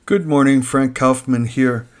Good morning, Frank Kaufman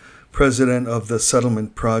here, president of the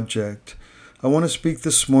Settlement Project. I want to speak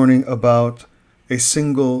this morning about a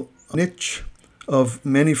single niche of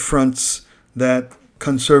many fronts that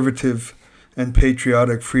conservative and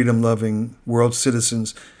patriotic, freedom-loving world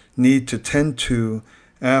citizens need to tend to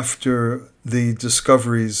after the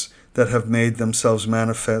discoveries that have made themselves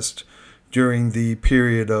manifest during the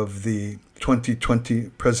period of the 2020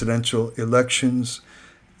 presidential elections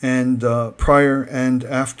and prior and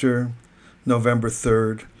after November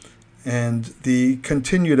 3rd, and the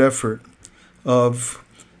continued effort of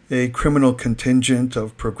a criminal contingent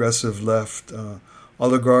of progressive left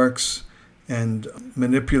oligarchs and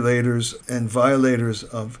manipulators and violators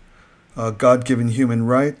of God-given human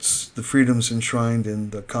rights. The freedoms enshrined in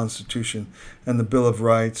the Constitution and the Bill of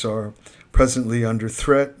Rights are presently under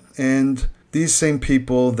threat, and these same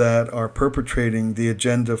people that are perpetrating the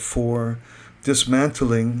agenda for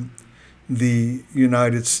dismantling the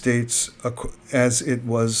United States as it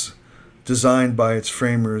was designed by its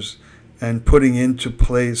framers and putting into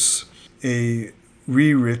place a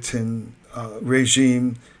rewritten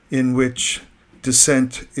regime in which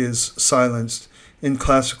dissent is silenced in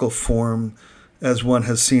classical form, as one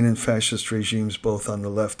has seen in fascist regimes both on the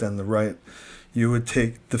left and the right. You would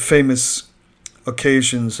take the famous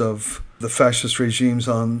occasions of the fascist regimes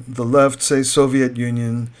on the left, say Soviet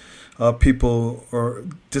Union, people are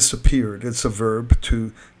disappeared. It's a verb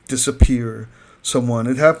to disappear someone.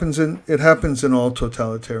 It happens in all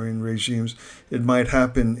totalitarian regimes. It might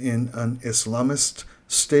happen in an Islamist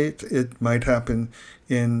state. It might happen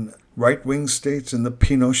in right-wing states, in the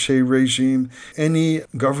Pinochet regime. Any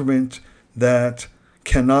government that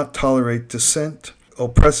cannot tolerate dissent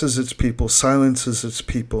oppresses its people, silences its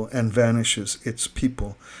people, and vanishes its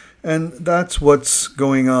people. And that's what's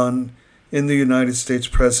going on in the United States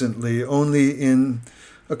presently, only in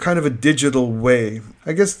a kind of a digital way.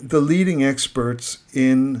 I guess the leading experts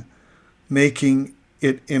in making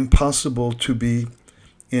it impossible to be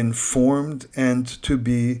informed and to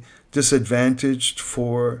be disadvantaged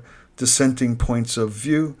for dissenting points of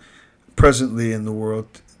view presently in the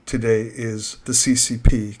world today is the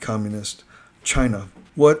CCP, Communist China.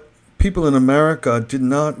 What people in America did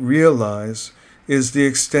not realize is the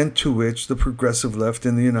extent to which the progressive left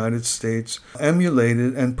in the United States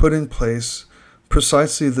emulated and put in place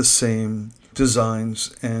precisely the same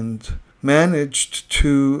designs and managed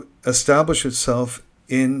to establish itself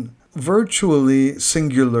in virtually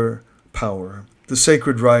singular power. The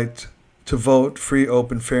sacred right to vote, free,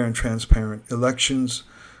 open, fair, and transparent elections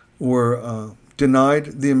were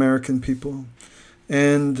denied the American people,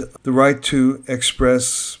 and the right to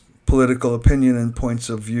express political opinion and points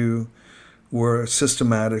of view were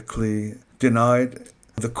systematically denied.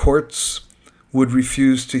 The courts would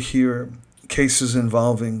refuse to hear cases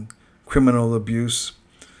involving criminal abuse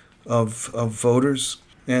of voters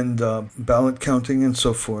and ballot counting and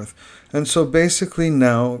so forth. And so basically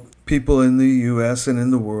now people in the U.S. and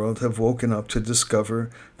in the world have woken up to discover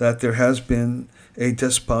that there has been a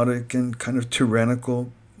despotic and kind of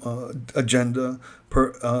tyrannical agenda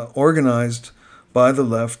organized by the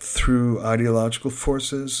left through ideological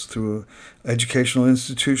forces, through educational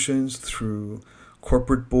institutions, through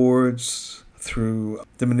corporate boards, through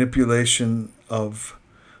the manipulation of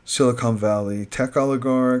Silicon Valley tech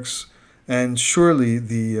oligarchs, and surely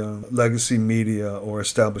the legacy media or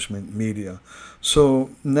establishment media. So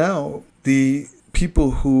now the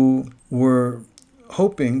people who were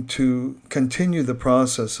hoping to continue the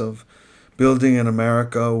process of building an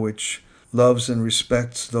America which loves and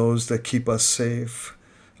respects those that keep us safe,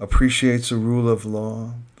 appreciates the rule of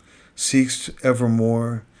law, seeks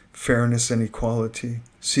evermore fairness and equality,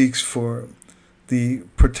 seeks for the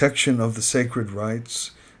protection of the sacred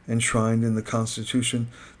rights enshrined in the Constitution.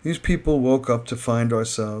 These people woke up to find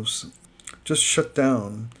ourselves just shut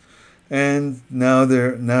down, and now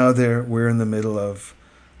we're in the middle of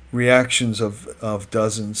reactions of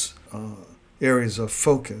dozens. Areas of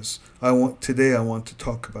focus. Today I want to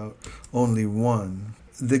talk about only one.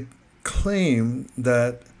 The claim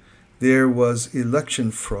that there was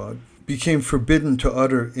election fraud became forbidden to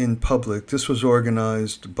utter in public. This was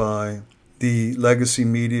organized by the legacy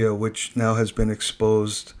media, which now has been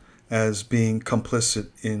exposed as being complicit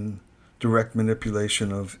in direct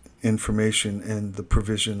manipulation of information and the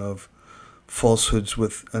provision of falsehoods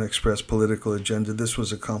with an express political agenda. This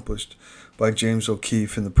was accomplished by James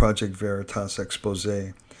O'Keefe in the Project Veritas expose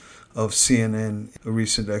of CNN, a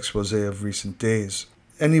recent expose of recent days.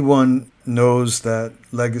 Anyone knows that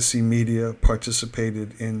legacy media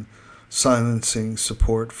participated in silencing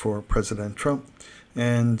support for President Trump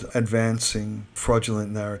and advancing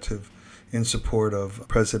fraudulent narrative in support of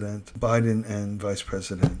President Biden and Vice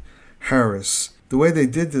President Harris. The way they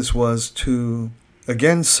did this was to,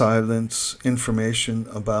 again, silence information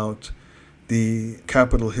about the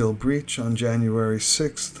Capitol Hill breach on January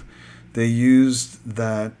 6th. They used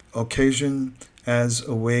that occasion as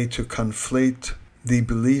a way to conflate the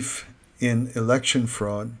belief in election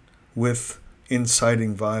fraud with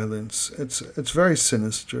inciting violence. It's very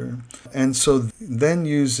sinister. And so then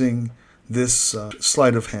using this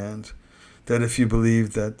sleight of hand, that if you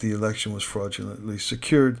believe that the election was fraudulently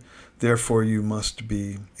secured, therefore you must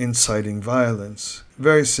be inciting violence.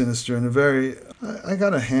 Very sinister and I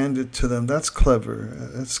gotta hand it to them. That's clever.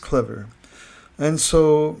 That's clever. And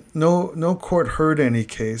so no court heard any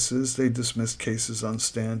cases. They dismissed cases on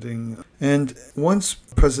standing. And once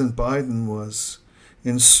President Biden was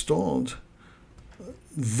installed,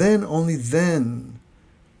 only then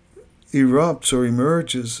erupts or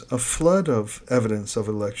emerges a flood of evidence of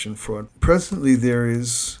election fraud. Presently,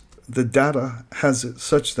 the data has it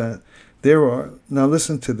such that there are, now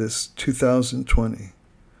listen to this, 2020,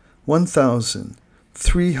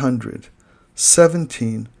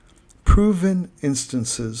 1,317 proven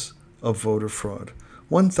instances of voter fraud.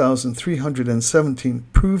 1,317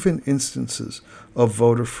 proven instances of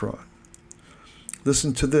voter fraud.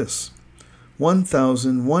 Listen to this.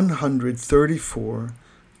 1,134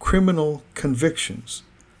 criminal convictions.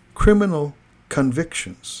 Criminal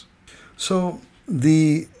convictions. So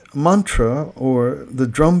the mantra or the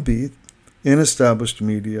drumbeat in established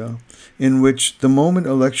media in which the moment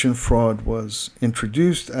election fraud was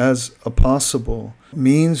introduced as a possible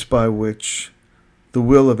means by which the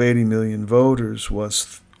will of 80 million voters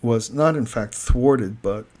was not in fact thwarted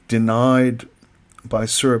but denied by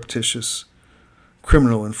surreptitious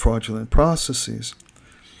criminal and fraudulent processes.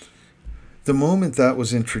 The moment that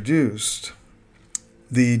was introduced,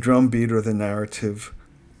 the drumbeat or the narrative,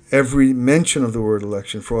 every mention of the word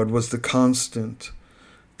election fraud was the constant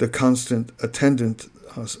attendant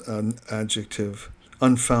adjective,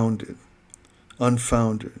 unfounded,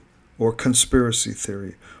 or conspiracy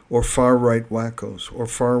theory, or far-right wackos, or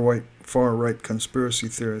far-right conspiracy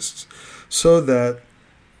theorists, so that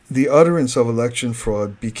the utterance of election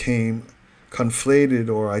fraud became conflated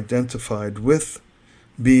or identified with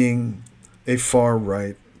being a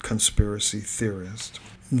far-right conspiracy theorist.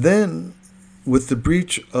 Then, with the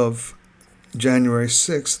breach of January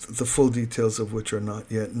 6th, the full details of which are not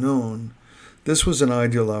yet known, this was an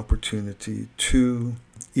ideal opportunity to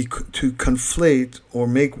conflate or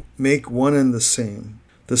make one and the same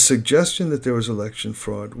the suggestion that there was election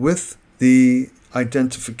fraud with the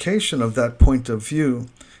identification of that point of view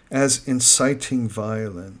as inciting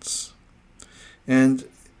violence. And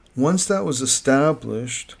once that was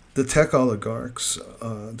established, the tech oligarchs,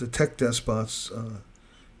 the tech despots,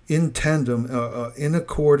 in tandem, in a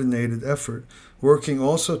coordinated effort, working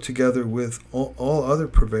also together with all other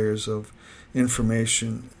purveyors of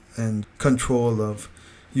information and control of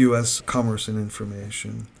U.S. commerce and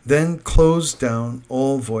information, then closed down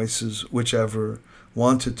all voices whichever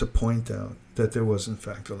wanted to point out that there was in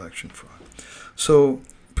fact election fraud. So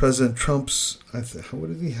President Trump's, what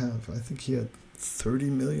did he have? I think he had 30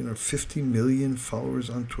 million or 50 million followers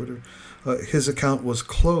on Twitter. His account was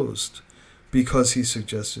closed because he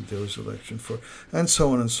suggested there was election fraud, and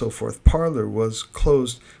so on and so forth. Parler was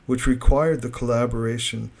closed, which required the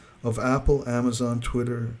collaboration of Apple, Amazon,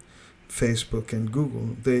 Twitter, Facebook, and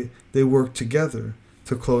Google. They worked together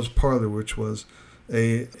to close Parler, which was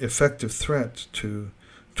an effective threat to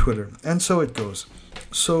Twitter. And so it goes.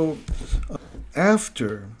 So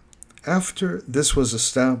after this was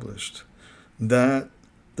established, that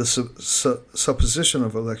the supposition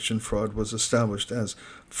of election fraud was established as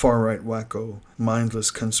far-right wacko,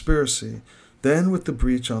 mindless conspiracy, then with the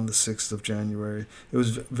breach on the 6th of January, it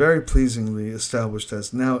was very pleasingly established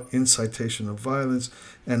as now incitation of violence,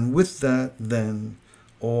 and with that then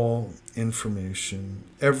all information,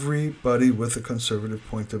 everybody with a conservative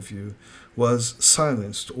point of view was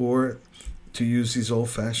silenced, or to use these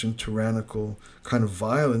old-fashioned tyrannical kind of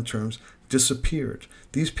violent terms, disappeared.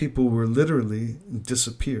 These people were literally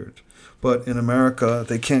disappeared. But in America,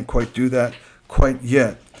 they can't quite do that quite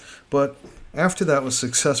yet. But after that was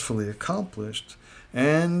successfully accomplished,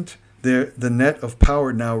 and the net of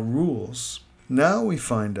power now rules, now we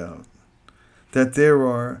find out that there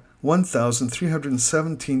are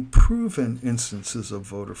 1,317 proven instances of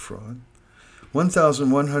voter fraud,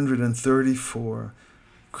 1,134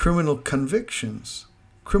 criminal convictions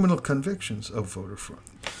of voter fraud.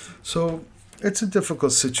 So it's a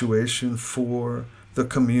difficult situation for the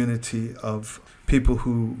community of people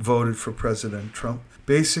who voted for President Trump.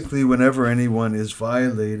 Basically, whenever anyone is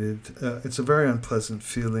violated, it's a very unpleasant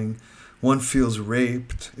feeling one feels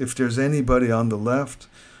raped. If there's anybody on the left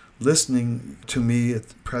listening to me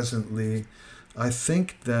presently, I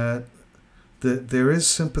think that there is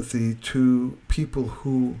sympathy to people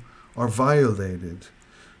who are violated.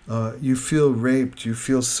 You feel raped, you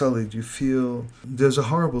feel sullied, there's a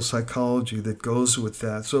horrible psychology that goes with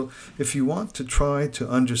that. So if you want to try to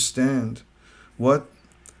understand what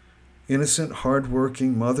innocent,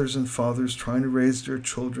 hardworking mothers and fathers trying to raise their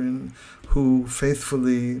children who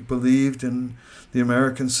faithfully believed in the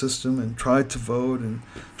American system and tried to vote and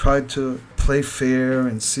tried to play fair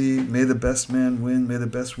and see, may the best man win, may the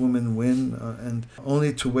best woman win, and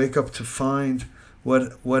only to wake up to find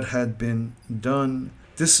what had been done.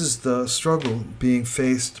 This is the struggle being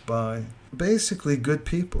faced by basically good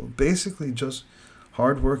people, basically just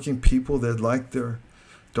hardworking people that like their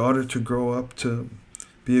daughter to grow up to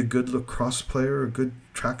be a good lacrosse player, a good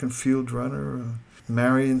track and field runner,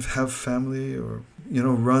 marry and have family, or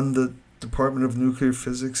run the Department of Nuclear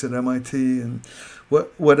Physics at MIT, and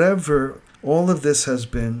whatever. All of this has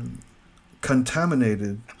been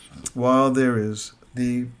contaminated while there is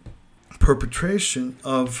the perpetration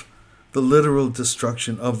of the literal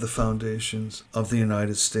destruction of the foundations of the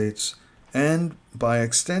United States, and by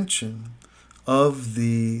extension of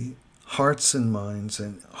the hearts and minds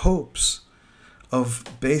and hopes of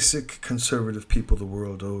basic conservative people the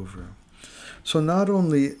world over. So not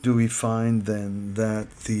only do we find then that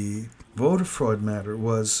the voter fraud matter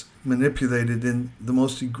was manipulated in the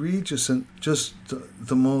most egregious and just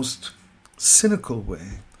the most cynical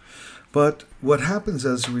way, but what happens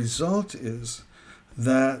as a result is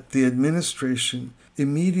that the administration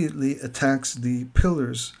immediately attacks the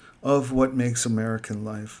pillars of what makes American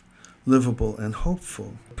life livable and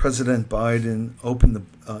hopeful. President Biden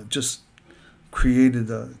created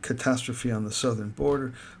a catastrophe on the southern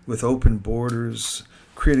border with open borders,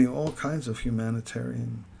 creating all kinds of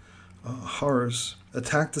humanitarian horrors,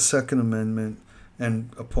 attacked the Second Amendment, and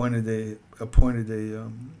appointed a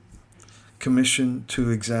commission to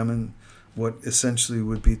examine what essentially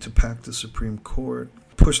would be to pack the Supreme Court,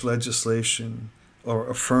 push legislation or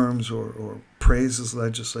affirms or praises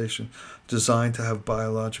legislation designed to have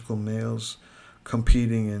biological males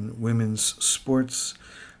competing in women's sports.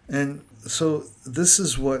 And so this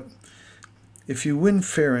is what, if you win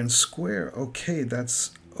fair and square, okay,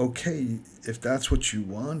 that's okay if that's what you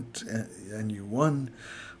want and you won.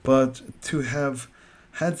 But to have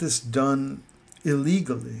had this done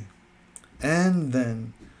illegally and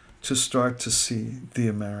then to start to see the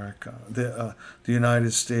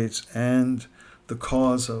United States and the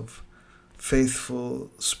cause of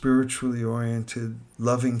faithful, spiritually oriented,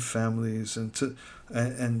 loving families and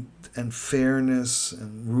fairness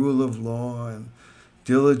and rule of law and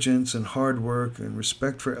diligence and hard work and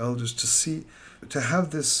respect for elders, to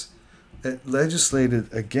have this legislated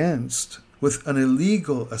against with an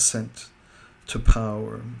illegal assent to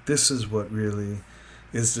power. This is what really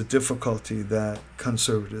is the difficulty that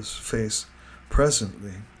conservatives face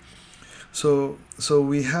presently. So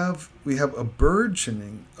we have a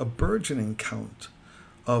burgeoning count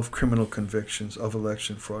of criminal convictions of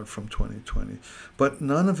election fraud from 2020, but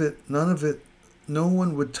none of it, no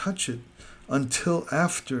one would touch it until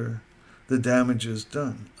after the damage is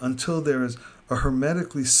done, until there is a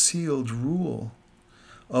hermetically sealed rule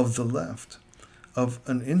of the left, of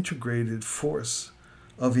an integrated force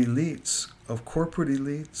of elites, of corporate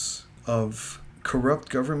elites, of corrupt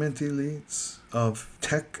government elites, of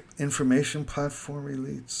tech information platform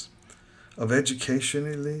elites, of education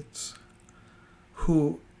elites,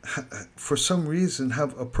 who for some reason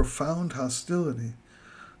have a profound hostility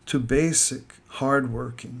to basic,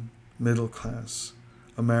 hardworking, middle-class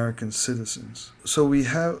American citizens. So we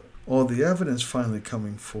have all the evidence finally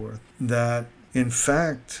coming forth that, in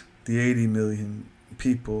fact, the 80 million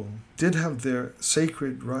people did have their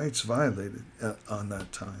sacred rights violated on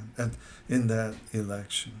that time and in that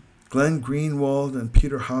election. Glenn Greenwald and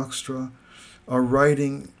Peter Hoekstra are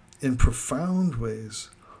writing in profound ways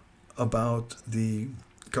about the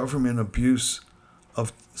government abuse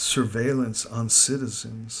of surveillance on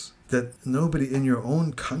citizens, that nobody in your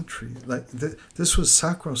own country, this was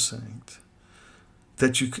sacrosanct,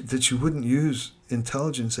 that you wouldn't use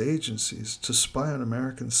intelligence agencies to spy on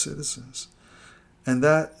American citizens. And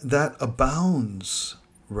that abounds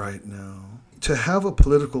right now. To have a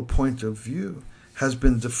political point of view has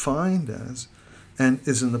been defined as, and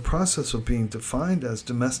is in the process of being defined as,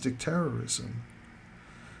 domestic terrorism.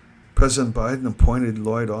 President Biden appointed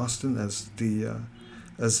Lloyd Austin as the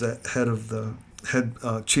head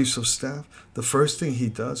chiefs of staff. The first thing he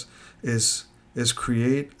does is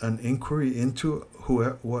create an inquiry into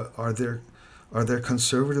what are there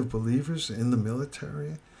conservative believers in the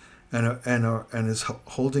military, and is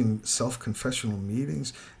holding self-confessional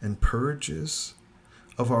meetings and purges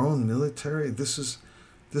of our own military. This is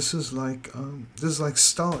like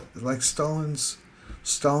Stalin's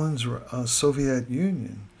Soviet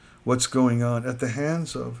Union. What's going on at the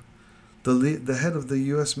hands of the head of the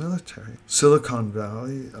U.S. military? Silicon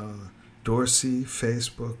Valley, Dorsey,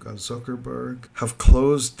 Facebook, Zuckerberg have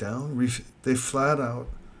closed down. They flat out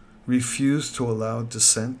refuse to allow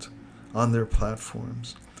dissent on their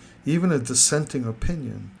platforms. Even a dissenting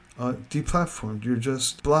opinion, deplatformed. You're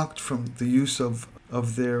just blocked from the use of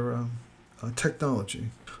their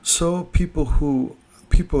technology. So people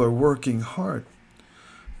are working hard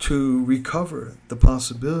to recover the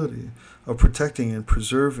possibility of protecting and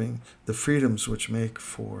preserving the freedoms which make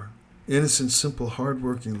for innocent, simple,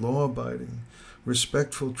 hardworking, law-abiding,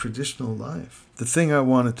 respectful, traditional life. The thing I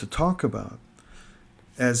wanted to talk about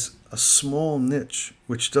as a small niche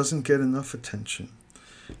which doesn't get enough attention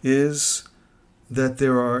is that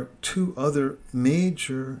there are two other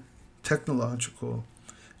major technological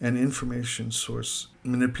and information source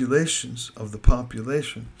manipulations of the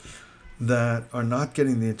population that are not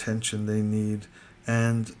getting the attention they need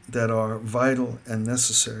and that are vital and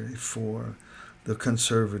necessary for the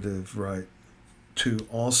conservative right to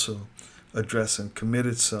also address and commit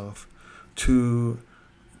itself to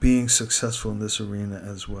being successful in this arena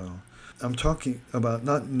as well. I'm talking about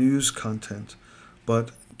not news content,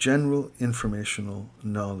 but general informational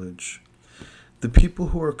knowledge. The people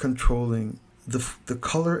who are controlling the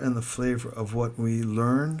color and the flavor of what we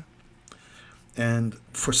learn and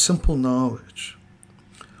for simple knowledge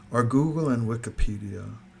are Google and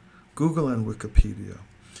Wikipedia,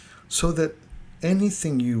 so that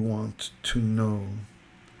anything you want to know,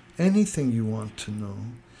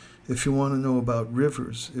 if you want to know about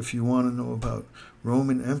rivers, if you want to know about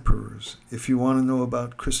Roman emperors, if you want to know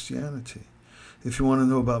about Christianity, if you want to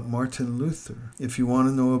know about Martin Luther, if you want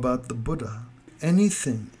to know about the Buddha,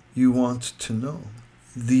 anything you want to know,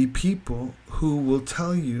 the people who will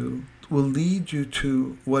lead you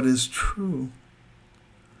to what is true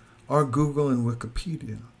are Google and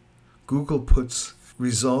Wikipedia. Google puts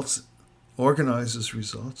results, organizes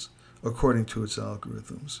results according to its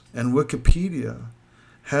algorithms. And Wikipedia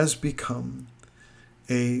has become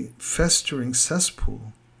a festering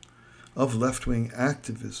cesspool of left-wing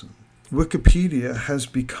activism. Wikipedia has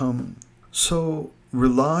become so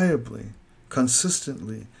reliably,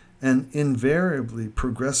 consistently, and invariably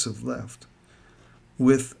progressive left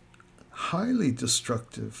with highly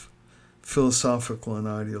destructive philosophical and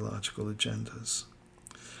ideological agendas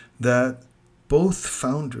that both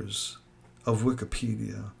founders of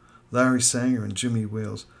Wikipedia, Larry Sanger and Jimmy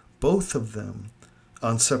Wales, both of them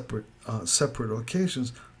on separate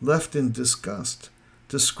occasions, left in disgust,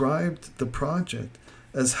 described the project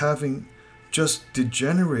as having just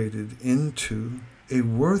degenerated into a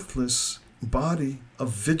worthless body of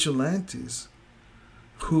vigilantes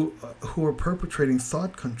who are perpetrating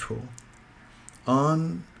thought control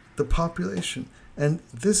on the population. And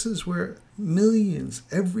this is where millions,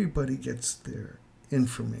 everybody gets their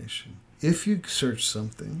information. If you search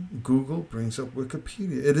something, Google brings up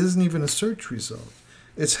Wikipedia. It isn't even a search result.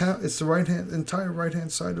 It's the entire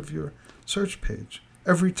right-hand side of your search page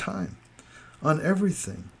every time on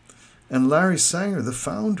everything. And Larry Sanger, the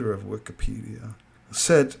founder of Wikipedia,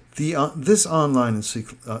 said this online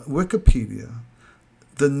Wikipedia,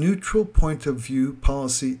 the neutral point of view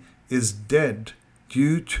policy is dead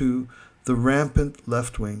due to the rampant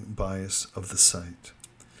left-wing bias of the site.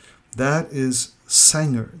 That is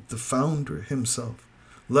Sanger, the founder himself,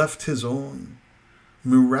 left his own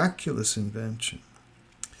miraculous invention.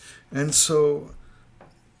 And so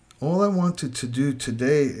all I wanted to do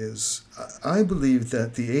today is, I believe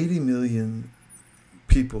that the 80 million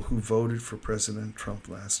people who voted for President Trump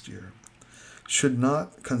last year should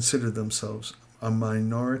not consider themselves a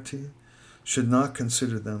minority, should not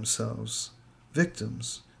consider themselves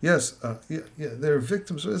victims. Yes, they're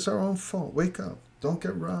victims. It's our own fault. Wake up. Don't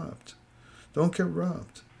get robbed. Don't get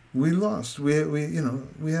robbed. We lost. We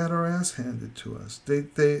had our ass handed to us.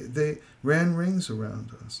 They ran rings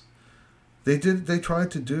around us. They tried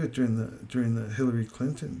to do it during the Hillary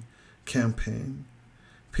Clinton campaign.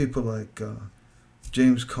 People like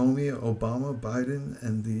James Comey, Obama, Biden,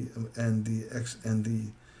 and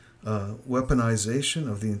the weaponization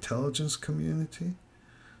of the intelligence community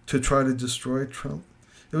to try to destroy Trump.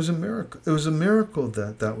 It was a miracle. It was a miracle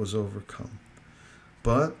that was overcome.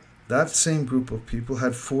 But that same group of people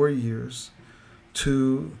had 4 years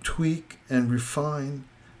to tweak and refine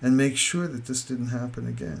and make sure that this didn't happen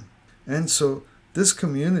again. And so this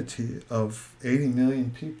community of 80 million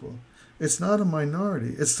people, it's not a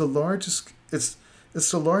minority. It's the largest.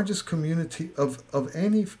 It's the largest community of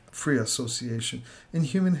any free association in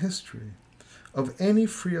human history. Of any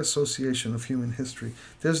free association of human history,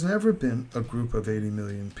 there's never been a group of 80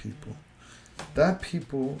 million people.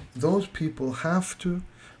 Those people have to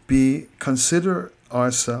consider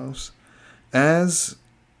ourselves as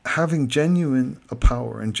having genuine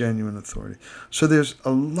power and genuine authority. So there's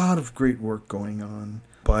a lot of great work going on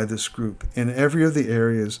by this group in every of the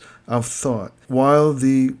areas of thought. While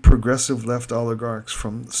the progressive left oligarchs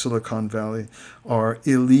from Silicon Valley are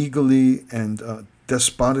illegally and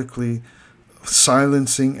despotically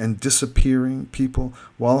silencing and disappearing people,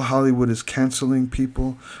 while Hollywood is canceling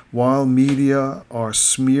people, while media are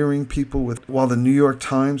smearing people while the New York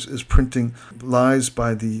Times is printing lies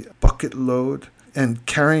by the bucket load and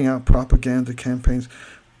carrying out propaganda campaigns,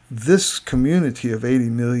 this community of 80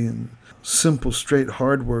 million simple, straight,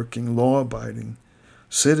 hardworking, law-abiding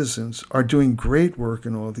citizens are doing great work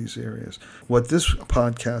in all these areas. What this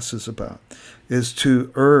podcast is about is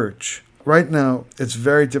to urge. Right now, it's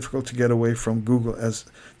very difficult to get away from Google, as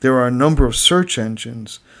there are a number of search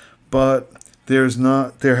engines, but there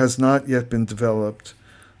has not yet been developed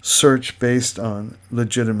search based on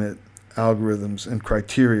legitimate algorithms and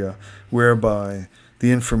criteria whereby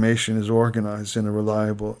the information is organized in a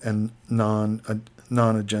reliable and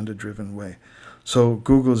non-agenda driven way. So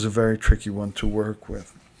Google is a very tricky one to work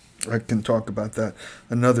with. I can talk about that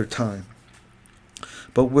another time.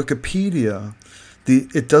 But Wikipedia,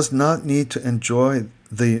 it does not need to enjoy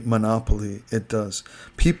the monopoly it does.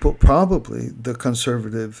 People, probably the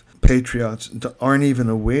conservative patriots, aren't even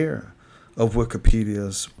aware of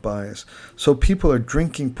Wikipedia's bias. So people are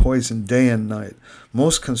drinking poison day and night.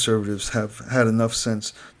 Most conservatives have had enough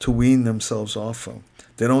sense to wean themselves off of.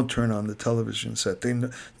 They don't turn on the television set.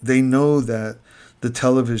 They know that the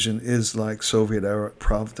television is like Soviet-era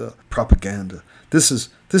Pravda propaganda. This is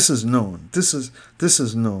known. This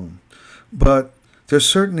is known. But there's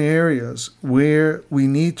certain areas where we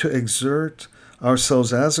need to exert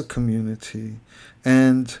ourselves as a community,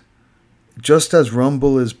 and just as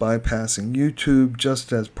Rumble is bypassing YouTube,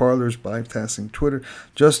 just as Parler is bypassing Twitter,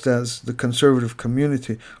 just as the conservative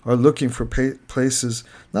community are looking for places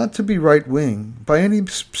not to be right-wing by any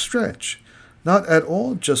stretch, not at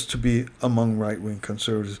all just to be among right-wing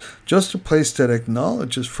conservatives, just a place that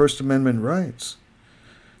acknowledges First Amendment rights,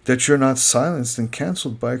 that you're not silenced and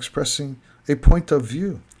canceled by expressing a point of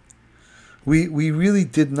view. We really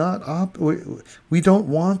did not we don't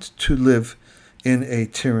want to live in a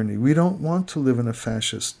tyranny. We don't want to live in a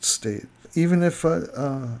fascist state. Even if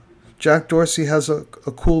Jack Dorsey has a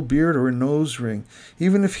cool beard or a nose ring,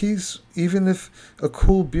 even if a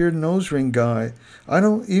cool beard nose ring guy,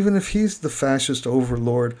 even if he's the fascist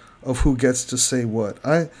overlord of who gets to say what,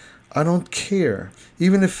 I don't care.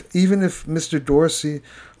 Even if Mr. Dorsey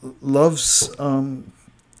loves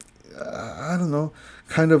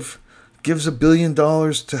kind of gives $1 billion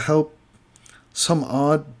to help some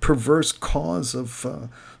odd, perverse cause of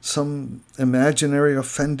some imaginary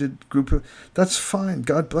offended group. That's fine.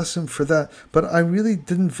 God bless him for that. But I really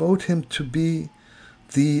didn't vote him to be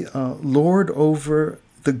the lord over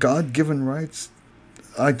the God-given rights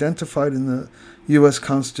identified in the U.S.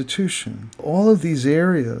 Constitution. All of these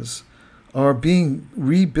areas are being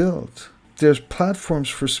rebuilt. There's platforms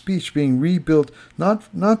for speech being rebuilt,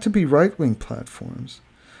 not to be right-wing platforms,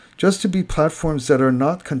 just to be platforms that are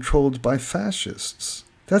not controlled by fascists.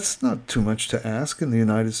 That's not too much to ask in the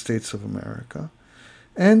United States of America.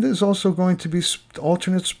 And there's also going to be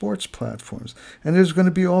alternate sports platforms. And there's going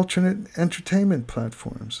to be alternate entertainment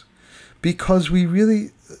platforms. Because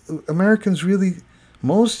Americans really,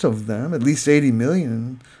 most of them, at least 80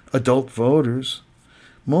 million adult voters,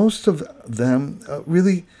 most of them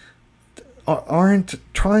really aren't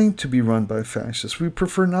trying to be run by fascists. We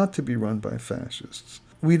prefer not to be run by fascists.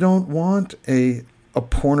 We don't want a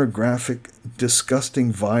pornographic,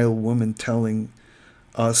 disgusting, vile woman telling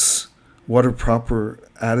us what are proper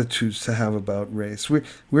attitudes to have about race.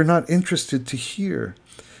 We're not interested to hear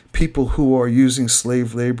people who are using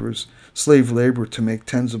slave labor to make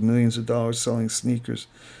tens of millions of dollars selling sneakers.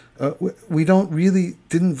 We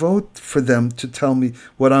didn't vote for them to tell me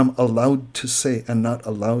what I'm allowed to say and not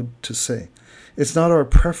allowed to say. It's not our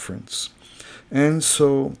preference. And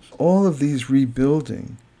so all of these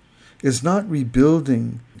rebuilding is not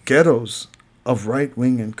rebuilding ghettos of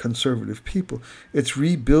right-wing and conservative people. It's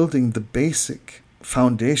rebuilding the basic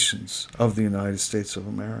foundations of the United States of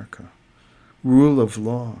America. Rule of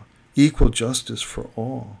law, equal justice for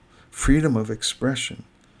all, freedom of expression.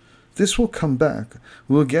 This will come back.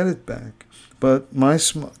 We'll get it back. But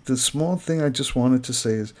the small thing I just wanted to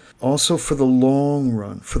say is also for the long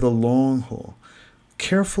run, for the long haul,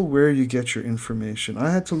 careful where you get your information.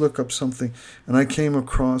 I had to look up something, and I came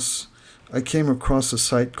across a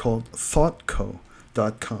site called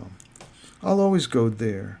thoughtco.com. I'll always go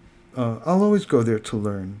there. To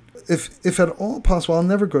learn. If at all possible, I'll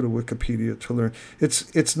never go to Wikipedia to learn.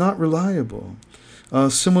 It's not reliable.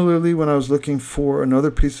 Similarly, when I was looking for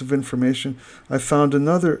another piece of information, I found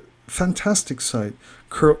another fantastic site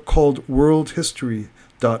called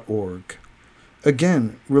worldhistory.org.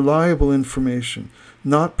 Again, reliable information,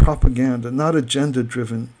 not propaganda, not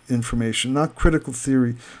agenda-driven information, not critical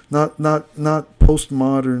theory, not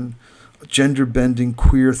postmodern, gender-bending,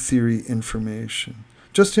 queer theory information.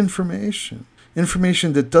 Just information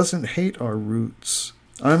that doesn't hate our roots.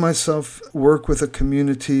 I myself work with a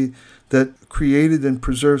community that created and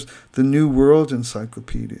preserves the New World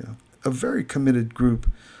Encyclopedia, a very committed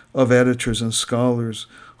group of editors and scholars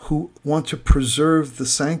who want to preserve the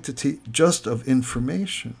sanctity just of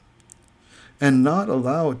information and not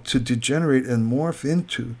allow it to degenerate and morph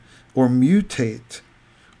into or mutate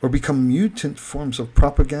or become mutant forms of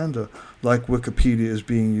propaganda like Wikipedia is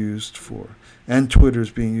being used for, and Twitter is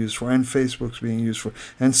being used for, and Facebook's being used for,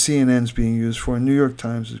 and CNN's being used for, and New York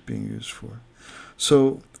Times is being used for.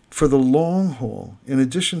 So for the long haul, in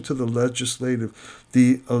addition to the legislative,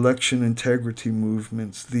 the election integrity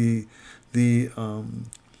movements, the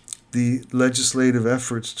legislative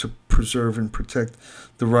efforts to preserve and protect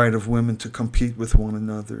the right of women to compete with one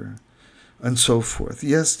another, and so forth.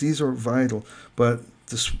 Yes, these are vital, but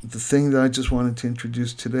the thing that I just wanted to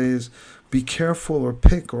introduce today is be careful or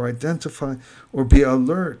pick or identify or be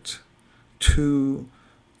alert to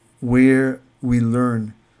where we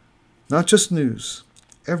learn, not just news,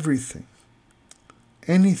 everything,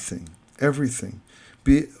 anything, everything.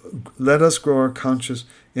 Let us grow our conscience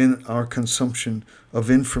in our consumption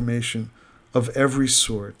of information of every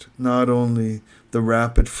sort, not only the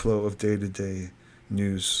rapid flow of day-to-day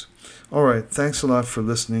news. All right, thanks a lot for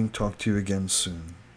listening. Talk to you again soon.